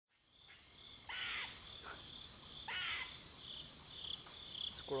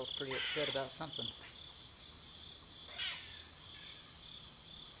squirrel's pretty upset about something.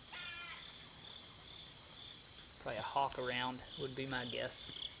 Probably a hawk around would be my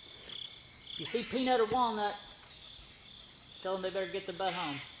guess. You see Peanut or Walnut, tell them they better get their butt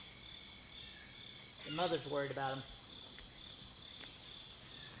home. The mother's worried about them.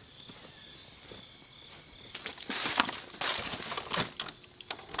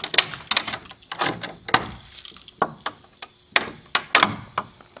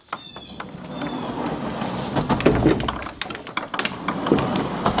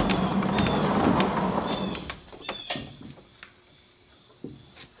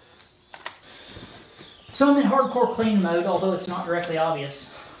 So I'm in hardcore clean mode, although it's not directly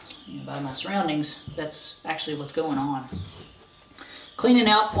obvious by my surroundings. That's actually what's going on. Cleaning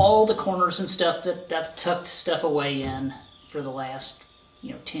out all the corners and stuff that I've tucked stuff away in for the last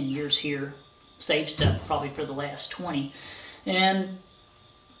 10 years here. Saved stuff probably for the last 20. And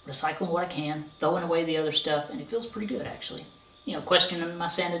recycling what I can, throwing away the other stuff, and it feels pretty good actually. Questioning my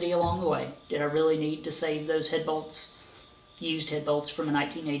sanity along the way. Did I really need to save those head bolts, used head bolts from a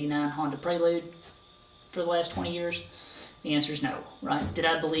 1989 Honda Prelude for the last 20 years? The answer is no, right? Did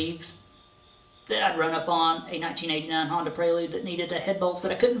I believe that I'd run up on a 1989 Honda Prelude that needed a head bolt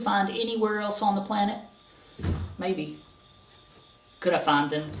that I couldn't find anywhere else on the planet? Maybe. Could I find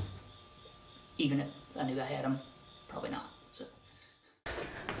them even if I knew I had them? Probably not.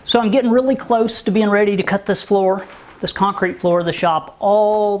 So I'm getting really close to being ready to cut this floor, this concrete floor of the shop,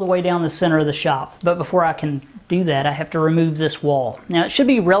 all the way down the center of the shop. But before I can do that, I have to remove this wall. Now it should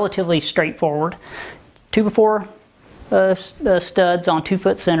be relatively straightforward. 2x4 studs on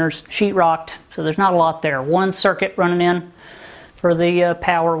 2-foot centers, sheetrocked, so there's not a lot there. One circuit running in for the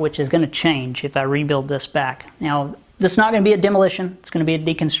power, which is going to change if I rebuild this back. Now, this is not going to be a demolition, it's going to be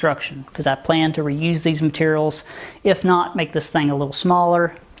a deconstruction, because I plan to reuse these materials. If not, make this thing a little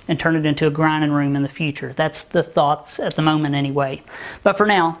smaller and turn it into a grinding room in the future. That's the thoughts at the moment anyway. But for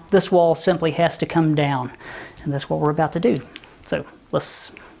now, this wall simply has to come down, and that's what we're about to do. So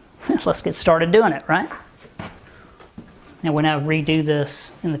let's get started doing it, right? Now when I redo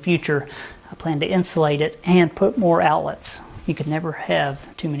this in the future, I plan to insulate it and put more outlets. You could never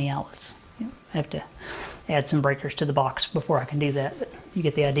have too many outlets. I have to add some breakers to the box before I can do that, but you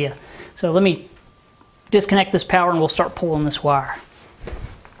get the idea. So let me disconnect this power and we'll start pulling this wire.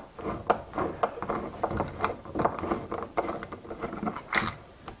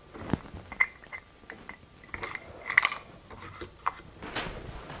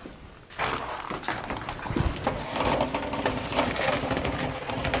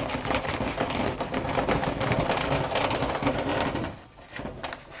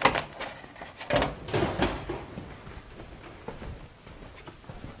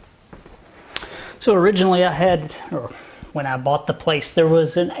 So originally I had, or when I bought the place, there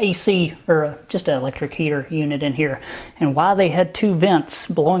was an AC, or just an electric heater unit in here. And why they had two vents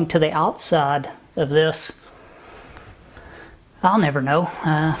blowing to the outside of this, I'll never know.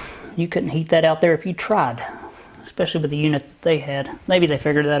 You couldn't heat that out there if you tried, especially with the unit that they had. Maybe they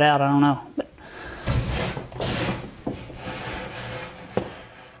figured that out, I don't know. But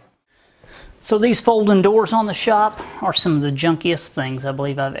so these folding doors on the shop are some of the junkiest things I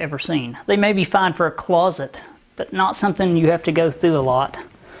believe I've ever seen. They may be fine for a closet, but not something you have to go through a lot.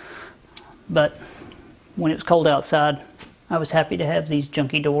 But when it was cold outside, I was happy to have these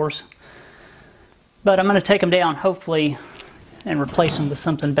junky doors. But I'm going to take them down, hopefully, and replace them with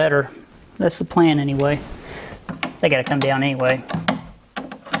something better. That's the plan anyway. They got to come down anyway.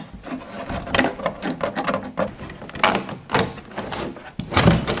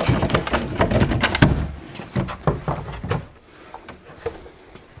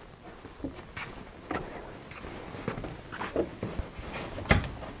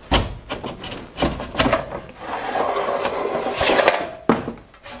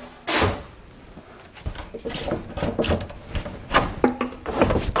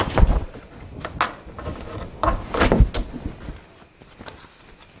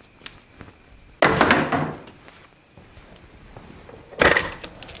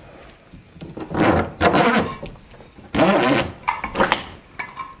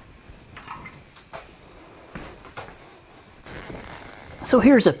 So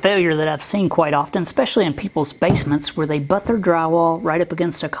here's a failure that I've seen quite often, especially in people's basements, where they butt their drywall right up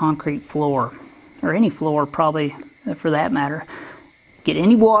against a concrete floor, or any floor probably for that matter. Get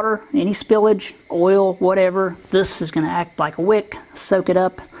any water, any spillage, oil, whatever, this is going to act like a wick, soak it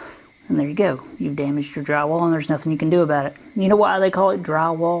up, and there you go. You've damaged your drywall and there's nothing you can do about it. You know why they call it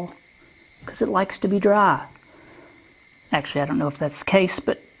drywall? Because it likes to be dry. Actually, I don't know if that's the case,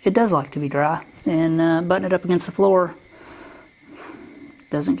 but it does like to be dry. And butting it up against the floor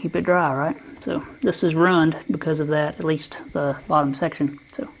doesn't keep it dry, right? So this is ruined because of that, at least the bottom section.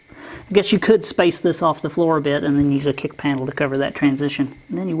 So I guess you could space this off the floor a bit and then use a kick panel to cover that transition.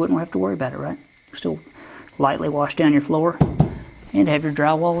 And then you wouldn't have to worry about it, right? Still lightly wash down your floor and have your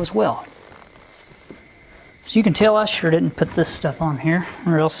drywall as well. So you can tell I sure didn't put this stuff on here,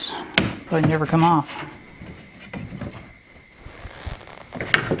 or else it'd probably never come off.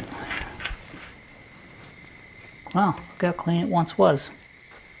 Wow, look how clean it once was.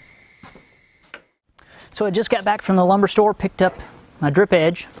 So I just got back from the lumber store, picked up my drip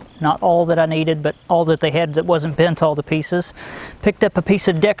edge, not all that I needed, but all that they had that wasn't bent all to pieces. Picked up a piece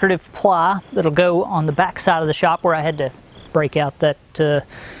of decorative ply that'll go on the back side of the shop where I had to break out that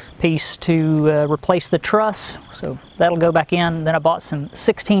piece to replace the truss. So that'll go back in. Then I bought some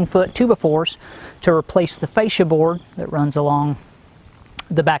 16-foot 2x4s to replace the fascia board that runs along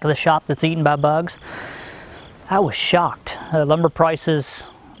the back of the shop that's eaten by bugs. I was shocked. Lumber prices,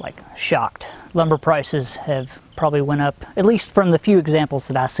 like shocked. Lumber prices have probably went up, at least from the few examples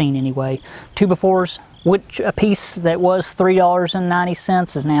that I've seen anyway. 2x4s, which a piece that was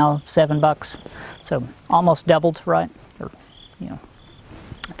 $3.90 is now $7. So almost doubled, right? Or,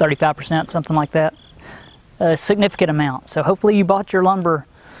 35%, something like that. A significant amount. So hopefully you bought your lumber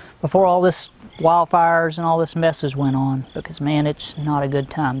before all this wildfires and all this messes went on, because man, it's not a good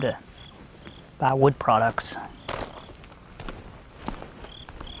time to buy wood products.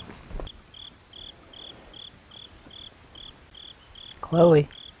 Chloe.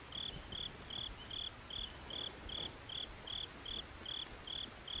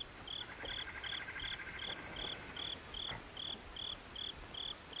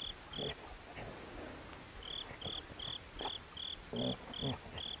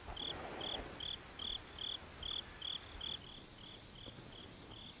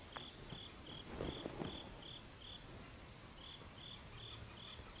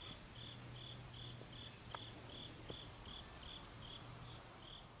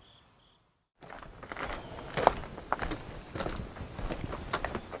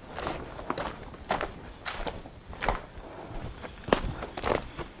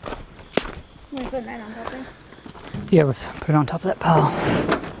 You put that on top there? Yeah, we'll put it on top of that pile.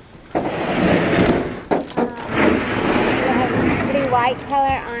 Pretty white color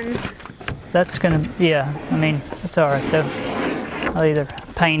on. That's gonna, yeah, I mean, that's alright though. I'll either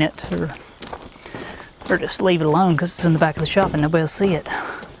paint it or just leave it alone because it's in the back of the shop and nobody will see it.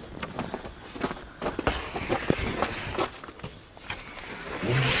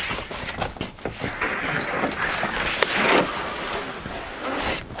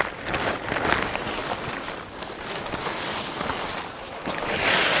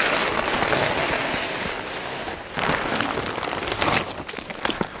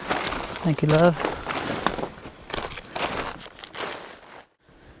 Thank you, love.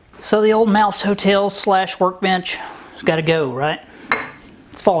 So the old Mouse Hotel / workbench has got to go, right?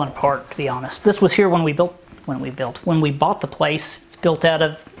 It's falling apart, to be honest. This was here when we bought the place. It's built out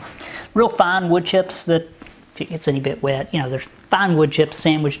of real fine wood chips that, if it gets any bit wet, there's fine wood chips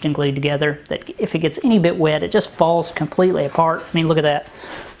sandwiched and glued together that if it gets any bit wet, it just falls completely apart. I mean, look at that.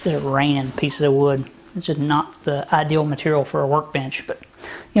 Just raining pieces of wood. It's just not the ideal material for a workbench, but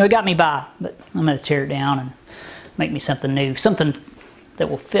it got me by. But I'm going to tear it down and make me something new, something that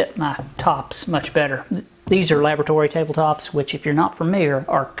will fit my tops much better. These are laboratory tabletops, which, if you're not familiar,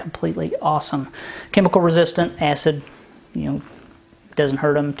 are completely awesome. Chemical resistant, acid, doesn't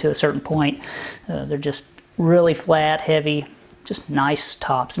hurt them to a certain point. They're just really flat, heavy, just nice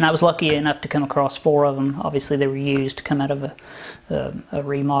tops. And I was lucky enough to come across 4 of them. Obviously, they were used to come out of a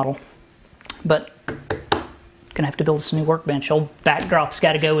remodel. But gonna have to build this new workbench. Old backdrop's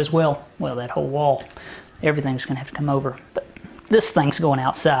got to go as well. Well, that whole wall, everything's gonna have to come over. But this thing's going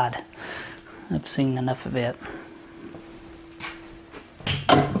outside. I've seen enough of it.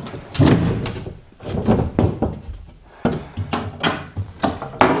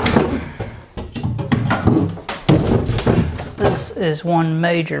 This is one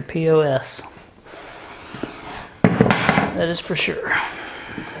major POS. That is for sure.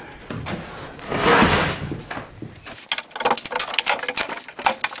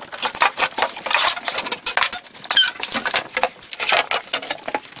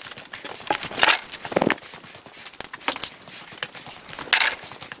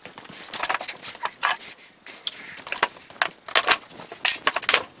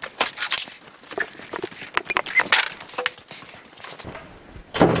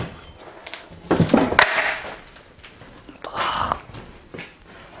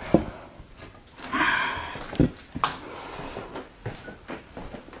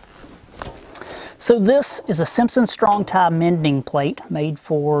 So this is a Simpson strong tie mending plate made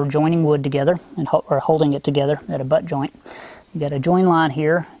for joining wood together and or holding it together at a butt joint. You got a join line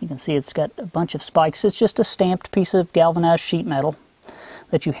here. You can see it's got a bunch of spikes. It's just a stamped piece of galvanized sheet metal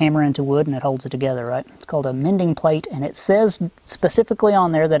that you hammer into wood and it holds it together, right? It's called a mending plate, and it says specifically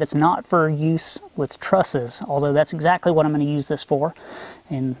on there that it's not for use with trusses, although that's exactly what I'm going to use this for.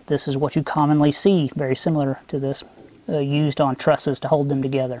 And this is what you commonly see, very similar to this, used on trusses to hold them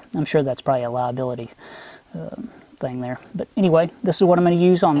together. I'm sure that's probably a liability thing there. But anyway, this is what I'm going to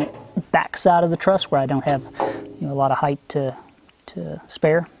use on the back side of the truss where I don't have a lot of height to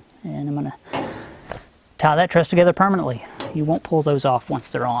spare. And I'm going to tie that truss together permanently. You won't pull those off once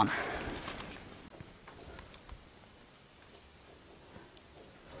they're on.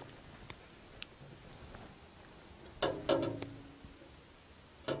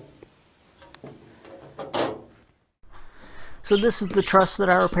 So this is the truss that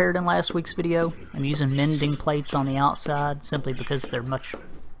I repaired in last week's video. I'm using mending plates on the outside simply because they're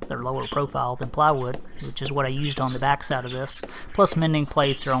lower profile than plywood, which is what I used on the back side of this. Plus mending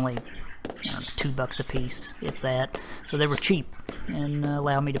plates are only $2 a piece, if that. So they were cheap and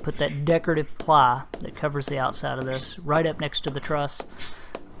allow me to put that decorative ply that covers the outside of this right up next to the truss.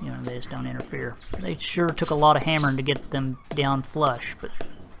 They just don't interfere. They sure took a lot of hammering to get them down flush, but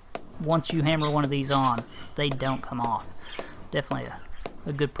once you hammer one of these on, they don't come off. Definitely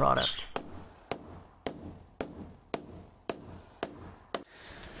a good product.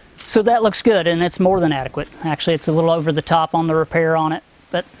 So that looks good, and it's more than adequate. Actually, it's a little over the top on the repair on it,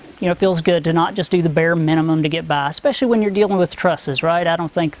 but it feels good to not just do the bare minimum to get by, especially when you're dealing with trusses, right? I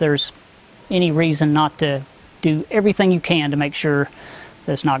don't think there's any reason not to do everything you can to make sure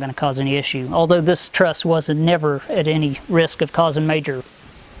that it's not going to cause any issue. Although this truss wasn't never at any risk of causing major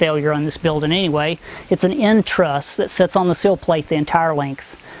failure on this building anyway. It's an end truss that sits on the sill plate the entire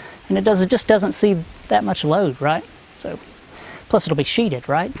length, and it just doesn't see that much load, right? So plus it'll be sheeted,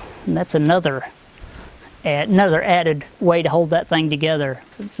 right? And that's another added way to hold that thing together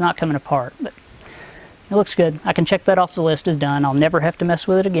so it's not coming apart. But it looks good. I can check that off the list as done. I'll never have to mess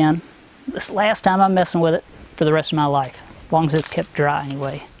with it again. This last time I'm messing with it for the rest of my life, as long as it's kept dry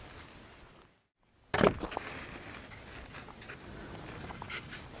anyway.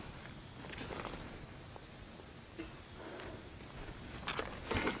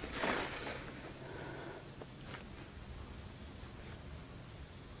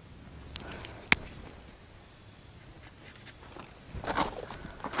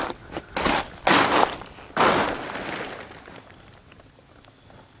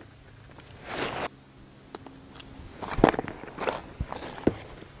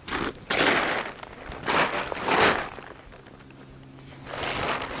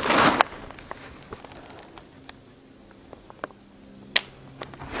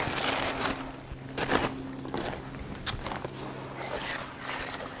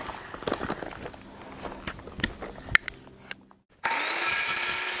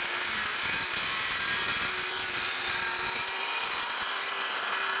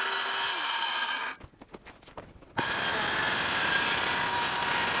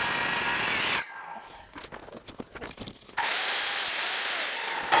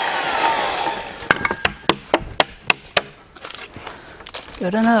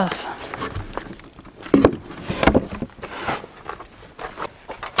 Good enough.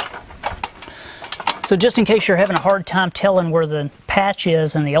 So just in case you're having a hard time telling where the patch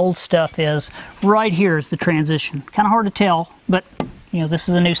is and the old stuff is, right here is the transition. Kind of hard to tell, but this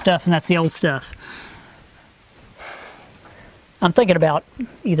is the new stuff and that's the old stuff. I'm thinking about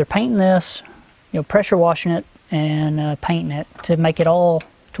either painting this, pressure washing it and painting it to make it all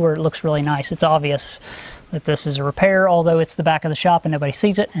to where it looks really nice. It's obvious that this is a repair, although it's the back of the shop and nobody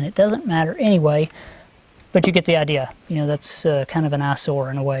sees it, and it doesn't matter anyway, but you get the idea. That's kind of an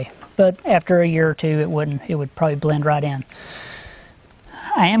eyesore in a way. But after a year or two, it would probably blend right in.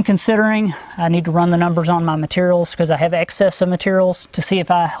 I am considering, I need to run the numbers on my materials because I have excess of materials to see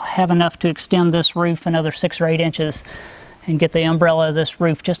if I have enough to extend this roof another 6 or 8 inches and get the umbrella of this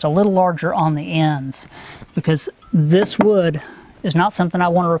roof just a little larger on the ends, because this wood is not something I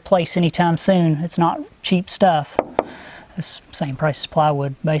want to replace anytime soon. It's not cheap stuff. It's the same price as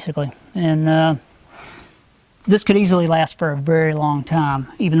plywood, basically. And this could easily last for a very long time,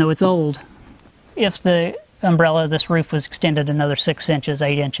 even though it's old, if the umbrella of this roof was extended another 6 inches,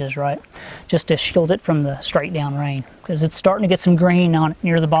 8 inches, right? Just to shield it from the straight down rain, because it's starting to get some green on it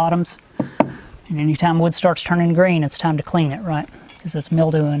near the bottoms. And anytime wood starts turning green, it's time to clean it, right? Because it's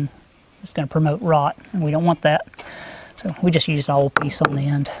mildew and it's going to promote rot, and we don't want that. So we just used a whole piece on the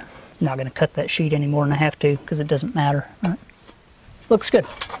end. I'm not going to cut that sheet any more than I have to because it doesn't matter. Right? Looks good.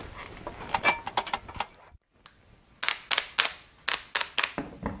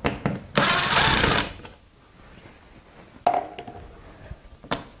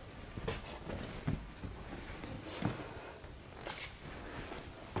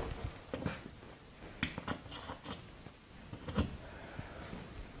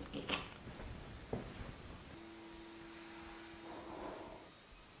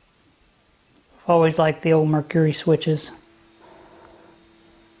 Always like the old mercury switches.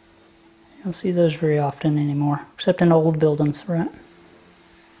 You don't see those very often anymore, except in old buildings, right?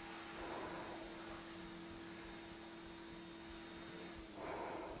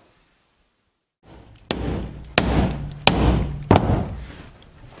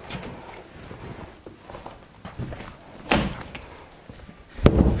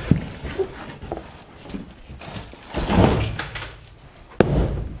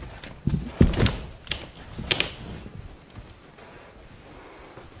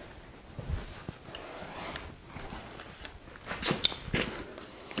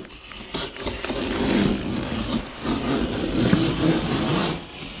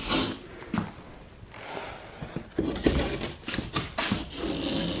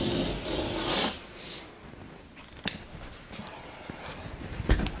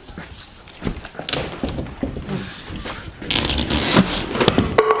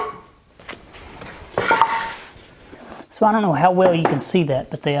 So I don't know how well you can see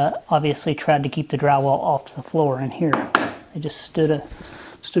that, but they obviously tried to keep the drywall off the floor in here. They just stood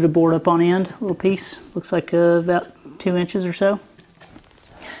a board up on end, a little piece, looks like about 2 inches or so,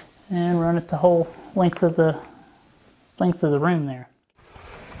 and run it the whole length of the room there.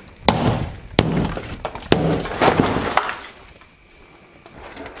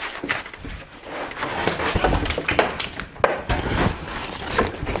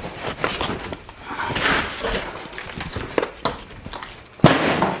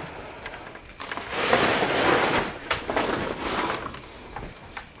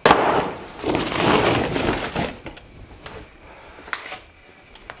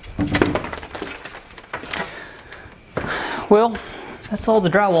 Well, that's all the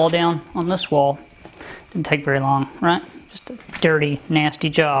drywall down on this wall. Didn't take very long, right? Just a dirty, nasty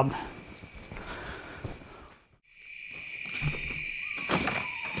job.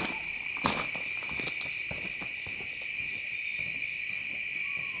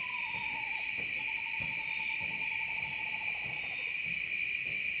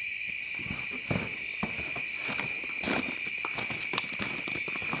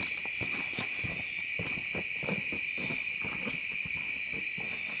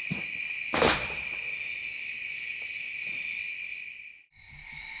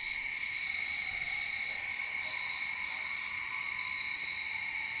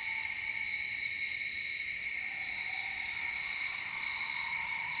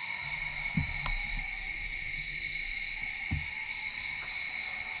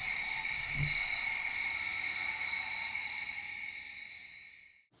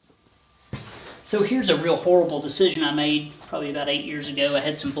 So here's a real horrible decision I made probably about 8 years ago. I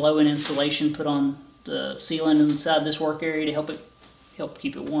had some blow-in insulation put on the ceiling inside this work area to help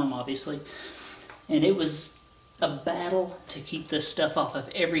keep it warm, obviously. And it was a battle to keep this stuff off of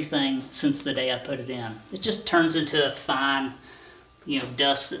everything since the day I put it in. It just turns into a fine,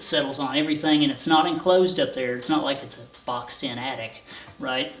 dust that settles on everything, and it's not enclosed up there. It's not like it's a boxed-in attic,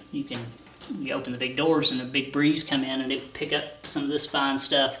 right? You open the big doors and a big breeze come in and it would pick up some of this fine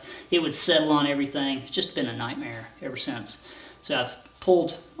stuff. It would settle on everything. It's just been a nightmare ever since. So I've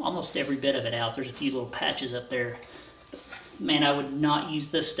pulled almost every bit of it out. There's a few little patches up there. Man, I would not use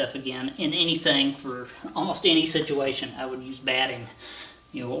this stuff again in anything for almost any situation. I would use batting,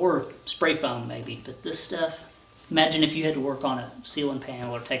 or spray foam maybe. But this stuff, imagine if you had to work on a ceiling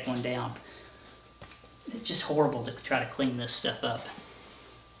panel or take one down. It's just horrible to try to clean this stuff up.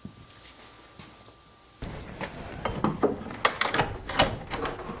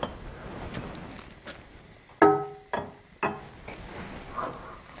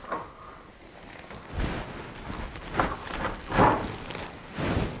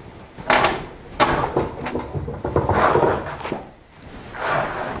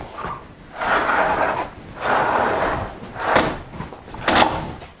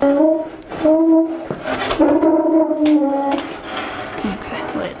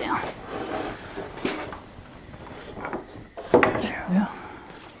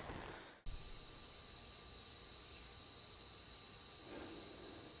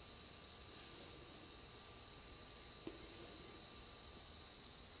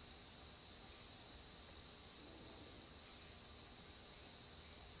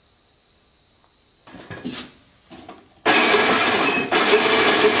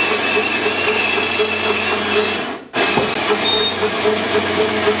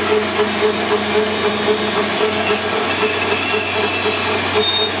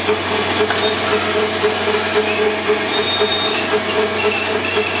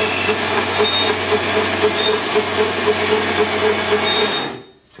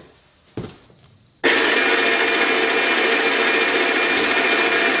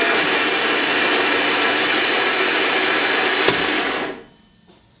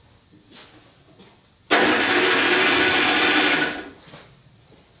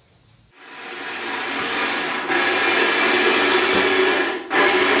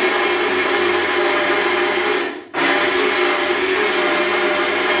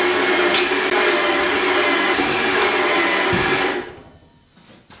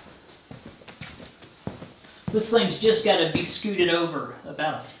 thing's just got to be scooted over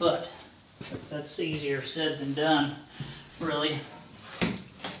about a foot. That's easier said than done, really.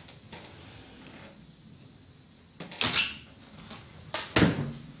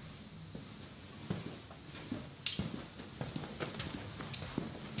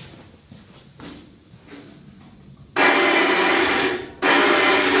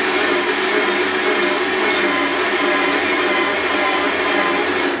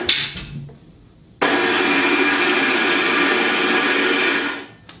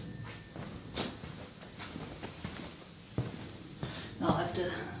 I'll have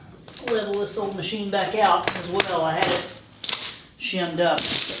to level this old machine back out as well. I had it shimmed up.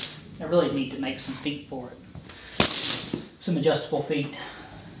 I really need to make some feet for it. Some adjustable feet.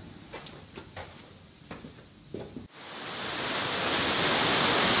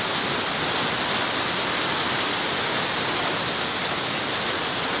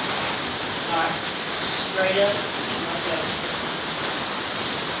 Alright, straight up. Okay.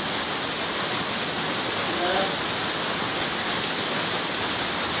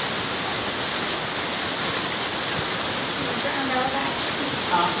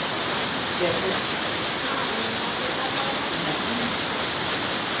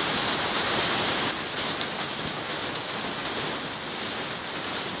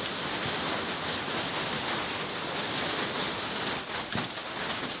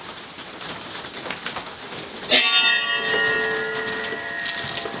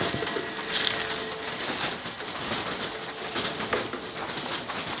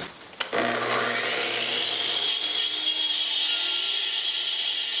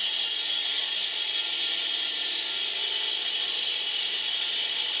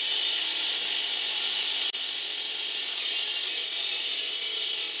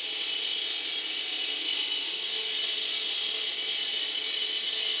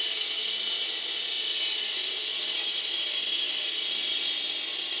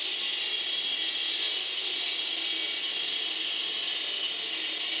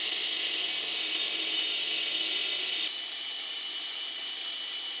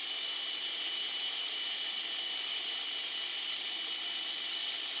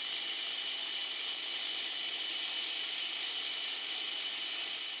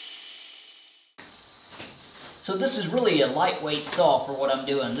 So this is really a lightweight saw for what I'm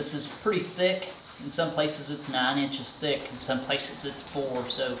doing. This is pretty thick. In some places it's 9 inches thick, in some places it's 4,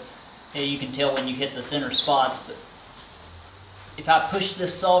 so yeah, you can tell when you hit the thinner spots. But if I push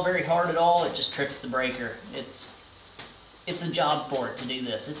this saw very hard at all, it just trips the breaker. It's a job for it to do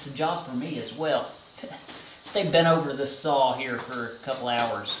this. It's a job for me as well. Stay bent over this saw here for a couple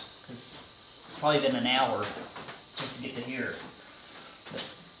hours, because it's probably been an hour just to get to here. But,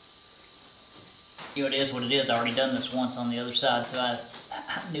 you know, it is what it is. I already done this once on the other side, so I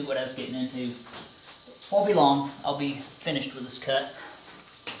knew what I was getting into. Won't be long. I'll be finished with this cut.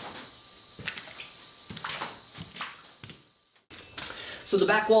 So the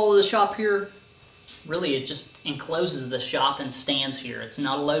back wall of the shop here, really it just encloses the shop and stands here. It's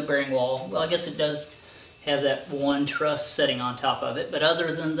not a load-bearing wall. Well, I guess it does have that one truss sitting on top of it, but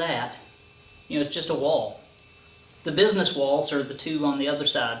other than that, you know, it's just a wall. The business walls are the two on the other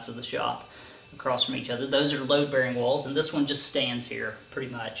sides of the shop, across from each other. Those are load-bearing walls, and this one just stands here,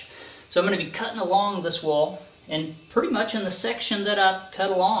 pretty much. So I'm going to be cutting along this wall, and pretty much in the section that I cut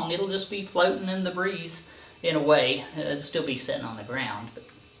along, it'll just be floating in the breeze in a way. It'll still be sitting on the ground, but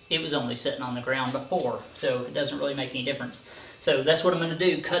it was only sitting on the ground before, so it doesn't really make any difference. So that's what I'm going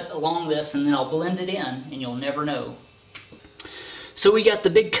to do, cut along this, and then I'll blend it in, and you'll never know. So we got the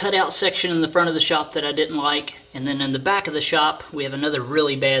big cutout section in the front of the shop that I didn't like, and then in the back of the shop we have another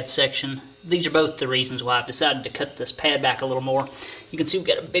really bad section. These are both the reasons why I've decided to cut this pad back a little more. You can see we've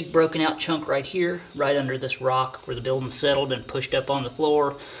got a big broken out chunk right here, right under this rock where the building settled and pushed up on the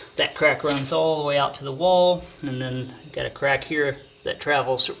floor. That crack runs all the way out to the wall, and then you've got a crack here that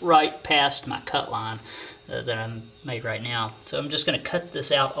travels right past my cut line that I'm made right now. So I'm just going to cut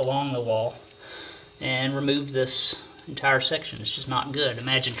this out along the wall and remove this entire section. It's just not good.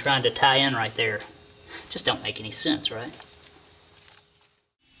 Imagine trying to tie in right there. Just don't make any sense, right?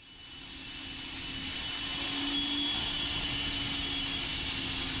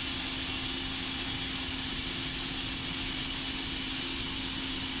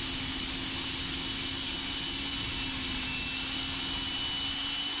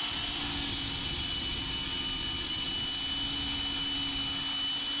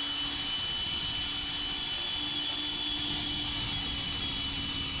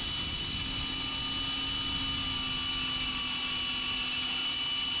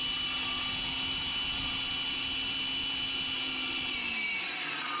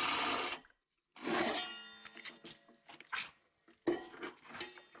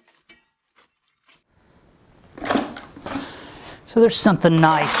 So there's something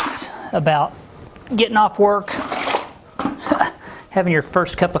nice about getting off work, having your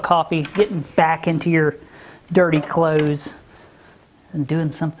first cup of coffee, getting back into your dirty clothes, and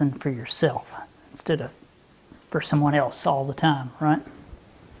doing something for yourself instead of for someone else all the time, right?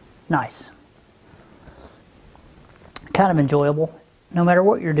 Nice. Kind of enjoyable, no matter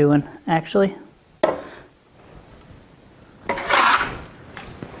what you're doing, actually.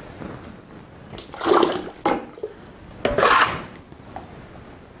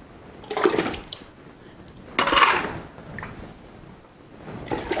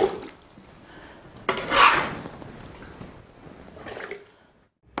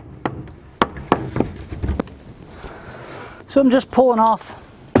 So I'm just pulling off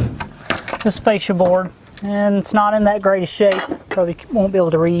this fascia board, and it's not in that great a shape. Probably won't be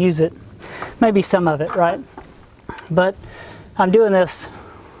able to reuse it. Maybe some of it, right? But I'm doing this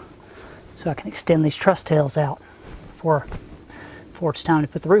so I can extend these truss tails out before it's time to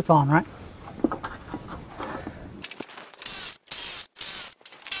put the roof on, right?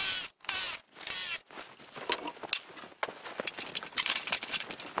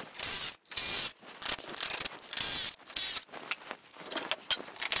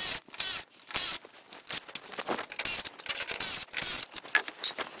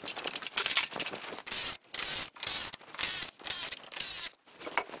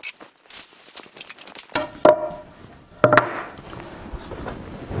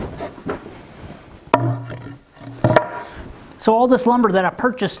 So all this lumber that I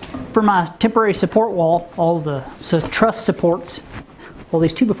purchased for my temporary support wall, all the truss supports, all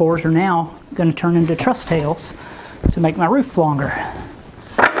these 2x4s are now going to turn into truss tails to make my roof longer.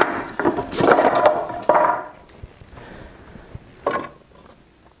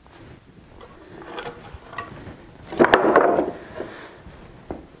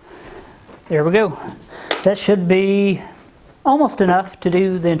 There we go. That should be almost enough to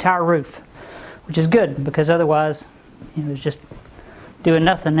do the entire roof, which is good because otherwise, you know, it's just doing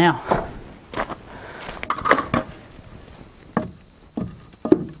nothing now.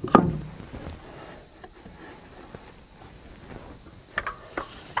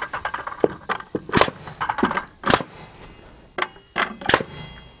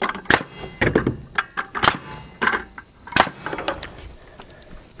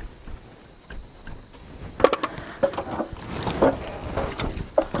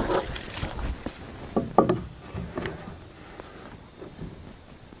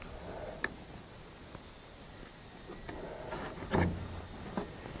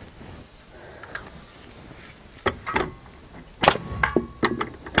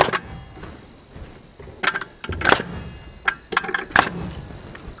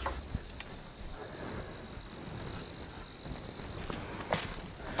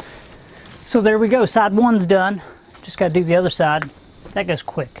 So there we go, side one's done. Just got to do the other side. That goes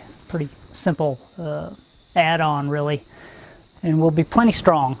quick. Pretty simple add-on, really. And will be plenty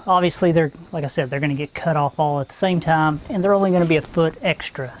strong. Obviously, they're, like I said, they're going to get cut off all at the same time, and they're only going to be a foot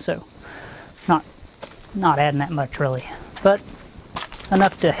extra, so not adding that much really, but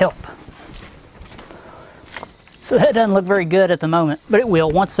enough to help. So that doesn't look very good at the moment, but it will.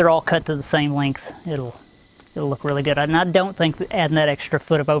 Once they're all cut to the same length, it'll look really good. And I don't think that adding that extra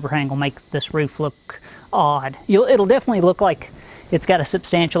foot of overhang will make this roof look odd. It'll definitely look like it's got a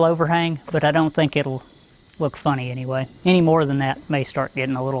substantial overhang, but I don't think it'll look funny anyway. Any more than that may start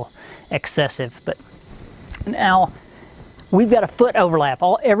getting a little excessive. But now we've got a foot overlap.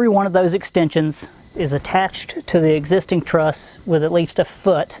 Every one of those extensions is attached to the existing truss with at least a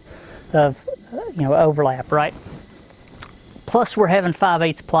foot of overlap, right? Plus we're having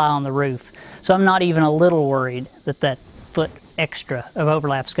 5/8 ply on the roof. So I'm not even a little worried that that foot extra of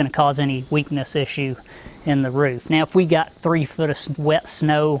overlap is going to cause any weakness issue in the roof. Now, if we got 3 foot of wet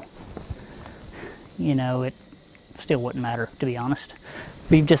snow, you know, it still wouldn't matter, to be honest.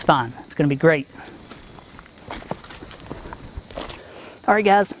 Be just fine. It's going to be great. All right,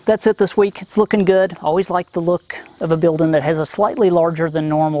 guys, that's it this week. It's looking good. Always like the look of a building that has a slightly larger than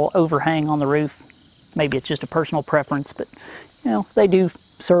normal overhang on the roof. Maybe it's just a personal preference, but, you know, they do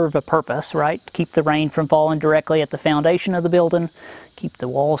serve a purpose, right? Keep the rain from falling directly at the foundation of the building, keep the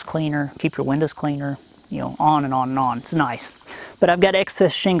walls cleaner, keep your windows cleaner, you know, on and on and on. It's nice. But I've got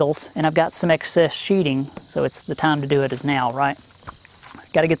excess shingles and I've got some excess sheeting, so it's the time to do it is now, right?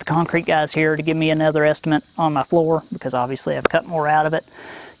 Got to get the concrete guys here to give me another estimate on my floor because obviously I've cut more out of it.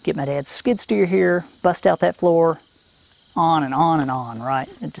 Get my dad's skid steer here, bust out that floor, on and on and on, right?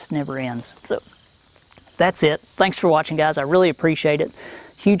 It just never ends. So that's it. Thanks for watching, guys. I really appreciate it.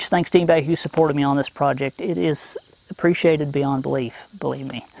 Huge thanks to anybody who supported me on this project. It is appreciated beyond belief, believe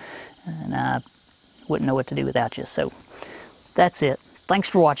me. And I wouldn't know what to do without you. So that's it. Thanks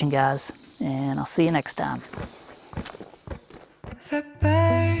for watching, guys, and I'll see you next time. The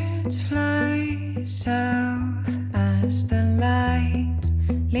birds fly south as the light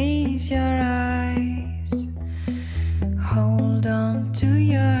leaves your eyes. Hold on to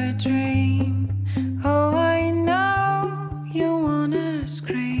your dream. Oh, I know you wanna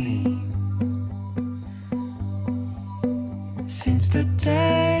scream. Since the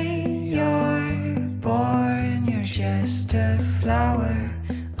day